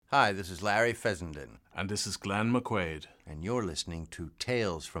Hi, this is Larry Fessenden. And this is Glenn McQuaid. And you're listening to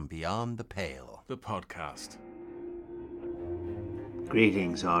Tales from Beyond the Pale, the podcast.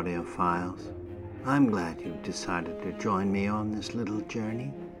 Greetings, audiophiles. I'm glad you've decided to join me on this little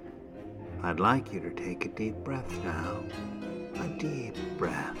journey. I'd like you to take a deep breath now. A deep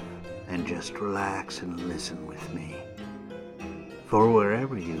breath. And just relax and listen with me. For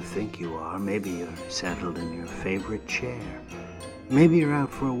wherever you think you are, maybe you're settled in your favorite chair. Maybe you're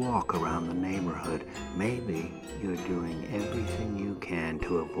out for a walk around the neighborhood. Maybe you're doing everything you can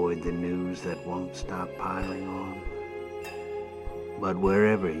to avoid the news that won't stop piling on. But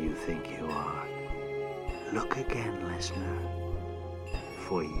wherever you think you are, look again, listener,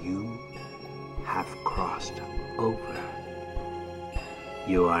 for you have crossed over.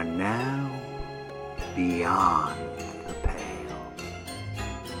 You are now beyond the pale.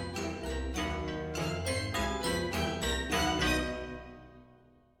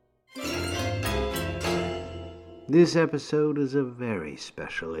 This episode is a very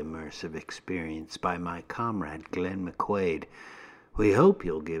special immersive experience by my comrade Glenn McQuaid. We hope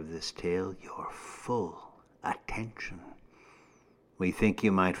you'll give this tale your full attention. We think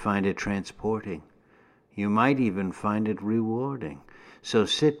you might find it transporting. You might even find it rewarding. So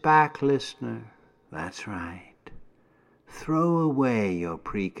sit back, listener. That's right. Throw away your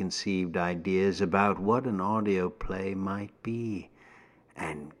preconceived ideas about what an audio play might be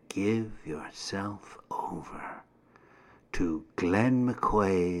and give yourself over to Glenn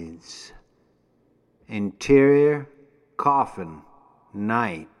McQuaid's Interior Coffin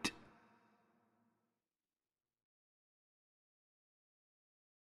Night.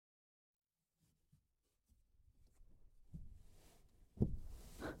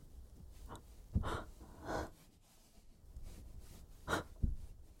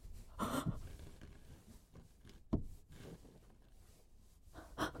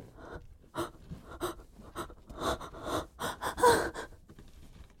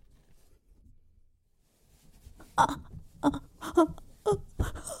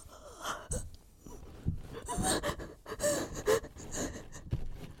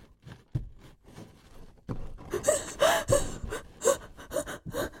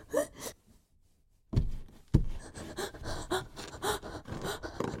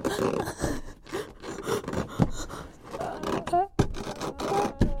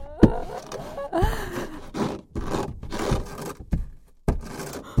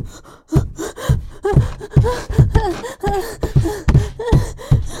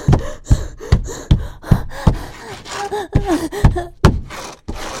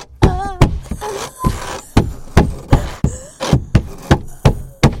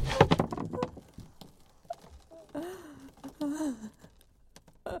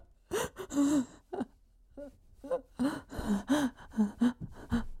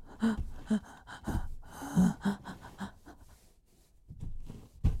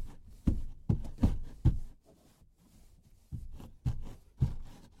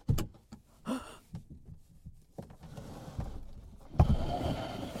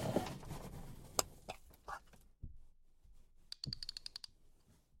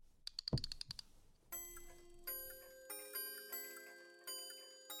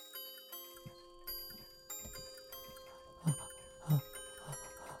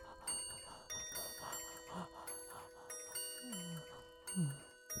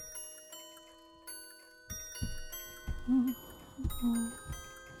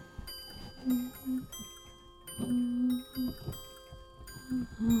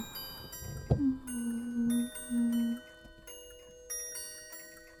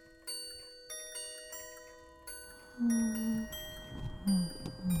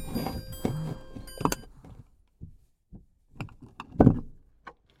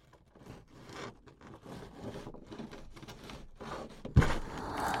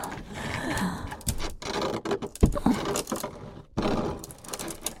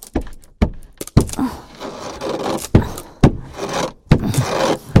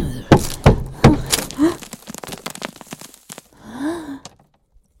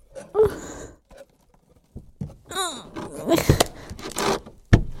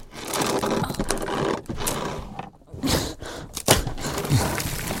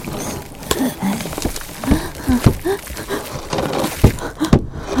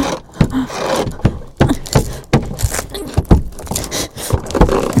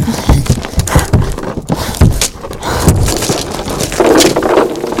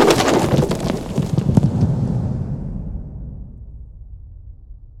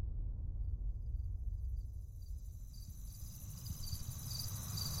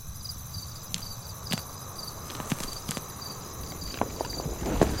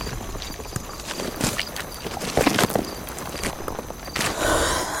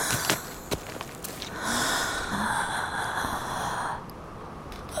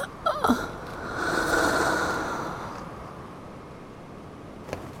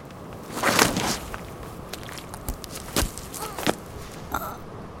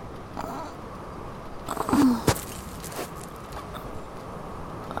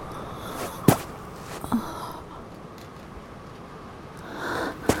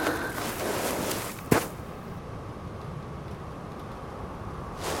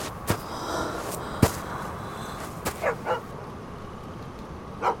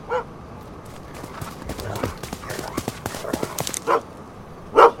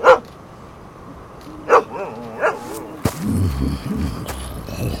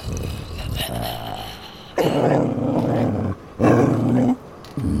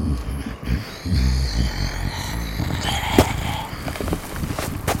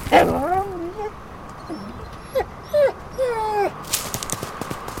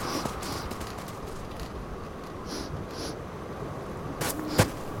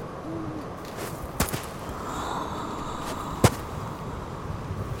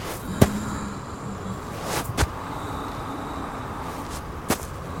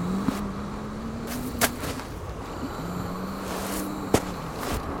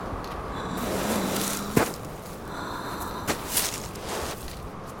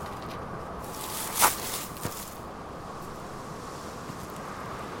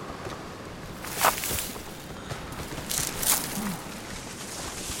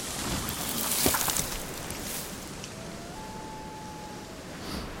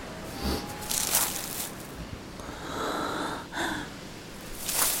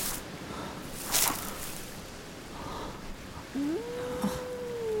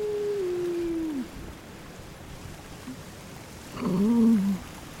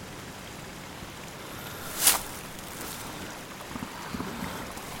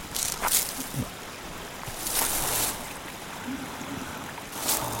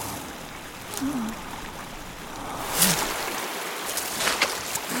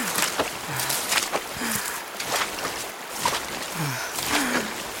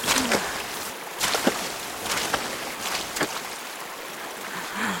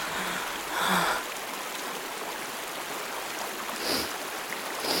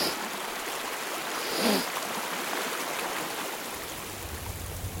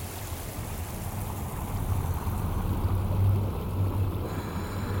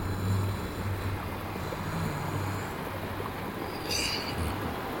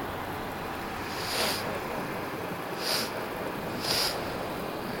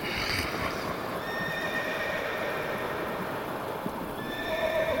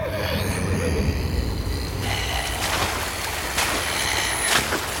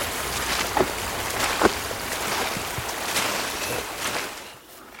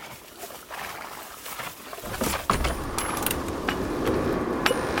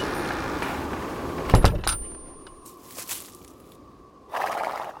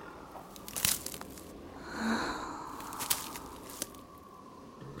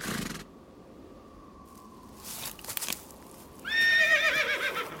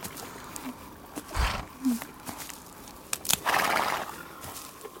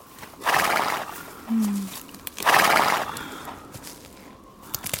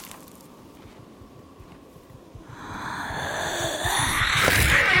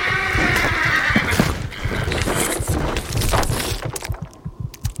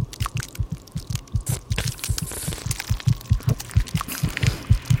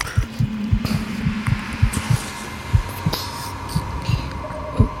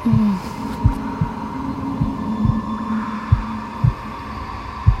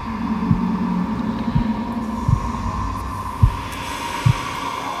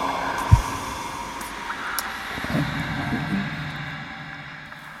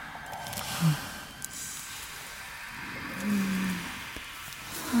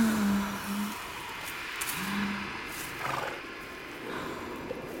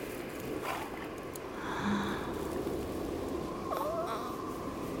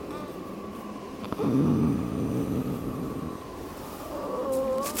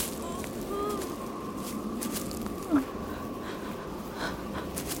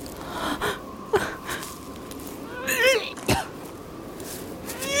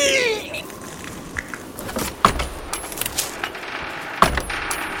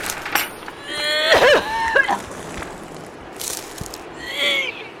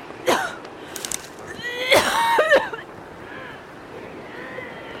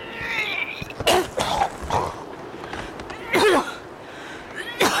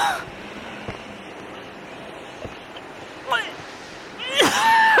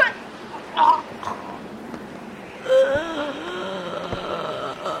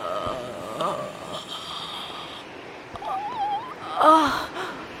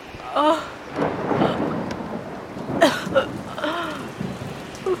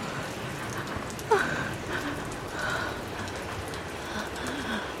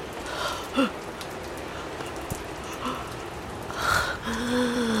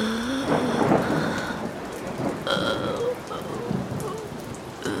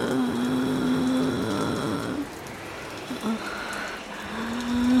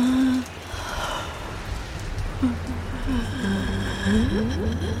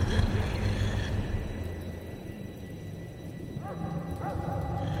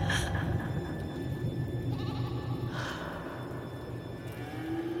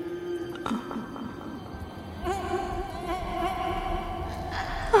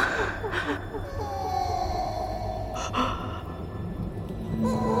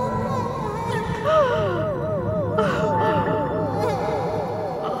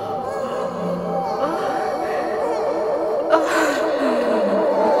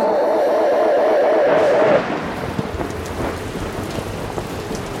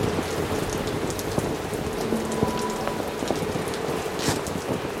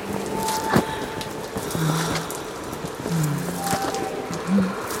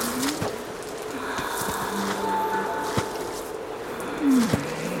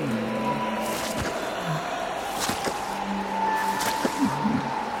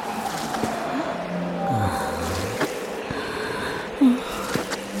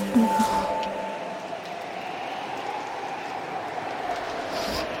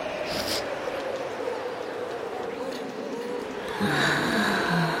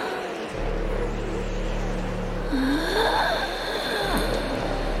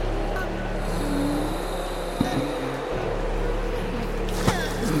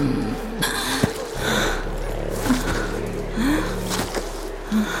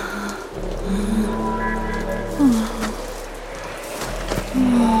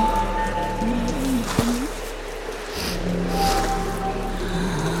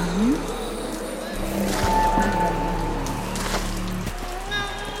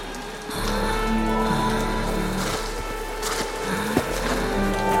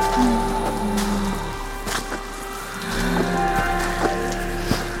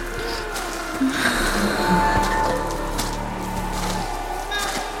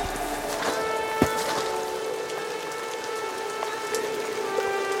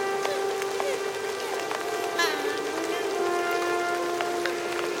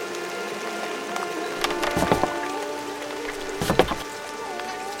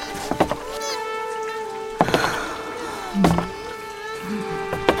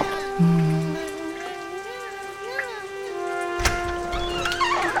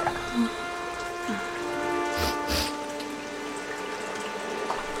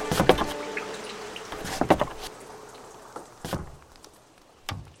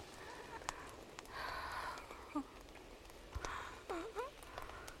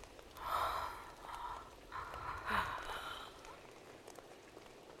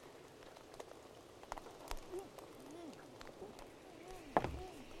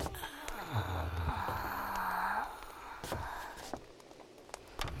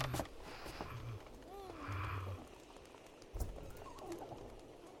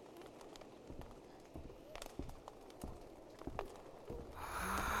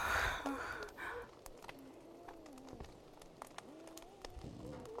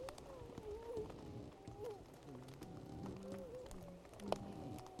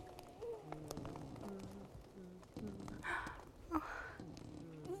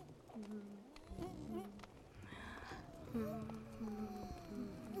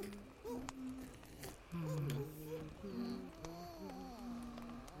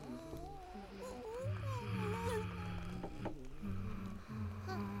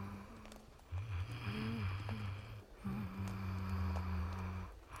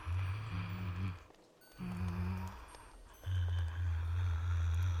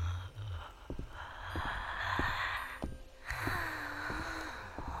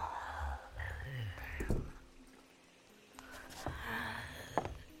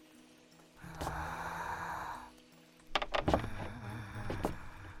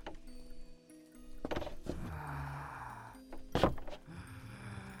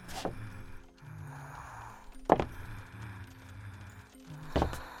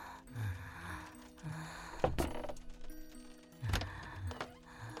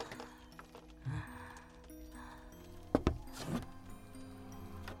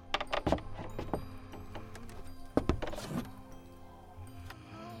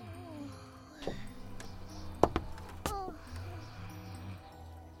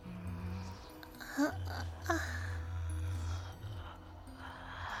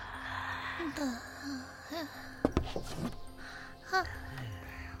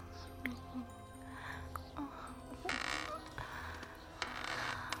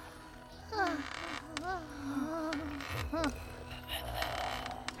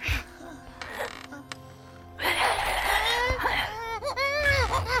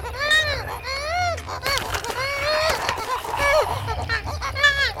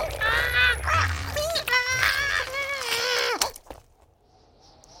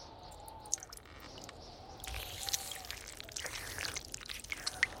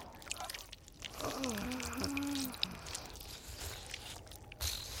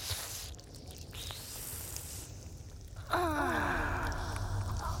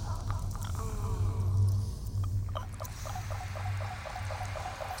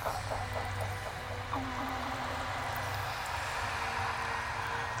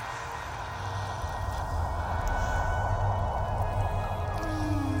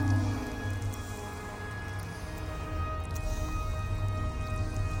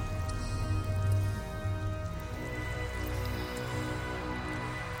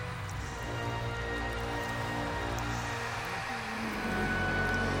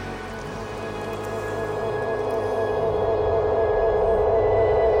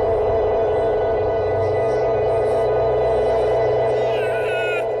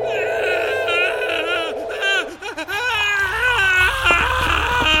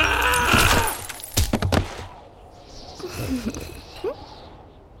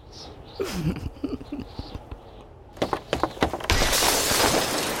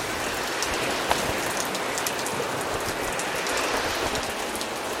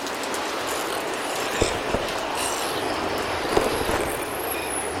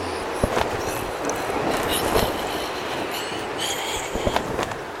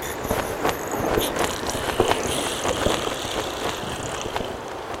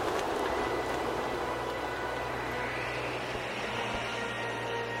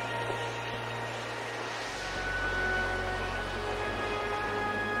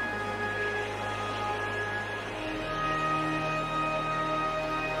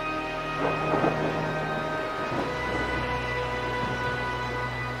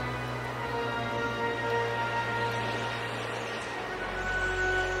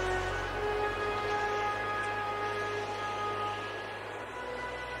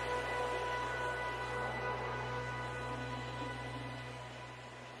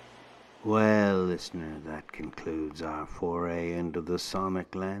 Well, listener, that concludes our foray into the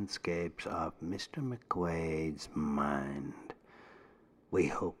sonic landscapes of Mr. McQuaid's mind. We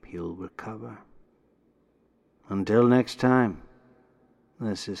hope you'll recover. Until next time,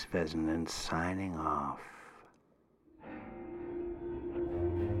 this is Fessenden signing off.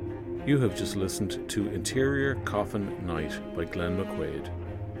 You have just listened to Interior Coffin Night by Glenn McQuaid,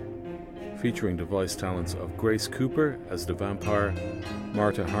 featuring the voice talents of Grace Cooper as the vampire,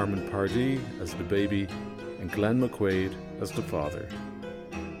 Martha Harmon Pardee as the baby, and Glenn McQuaid as the father.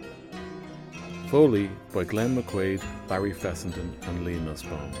 Foley by Glenn McQuaid, Barry Fessenden and Lee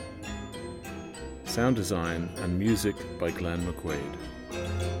Nussbaum. Sound design and music by Glenn McQuaid.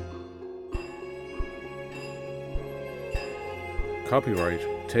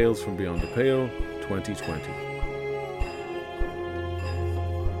 Copyright Tales from Beyond the Pale 2020.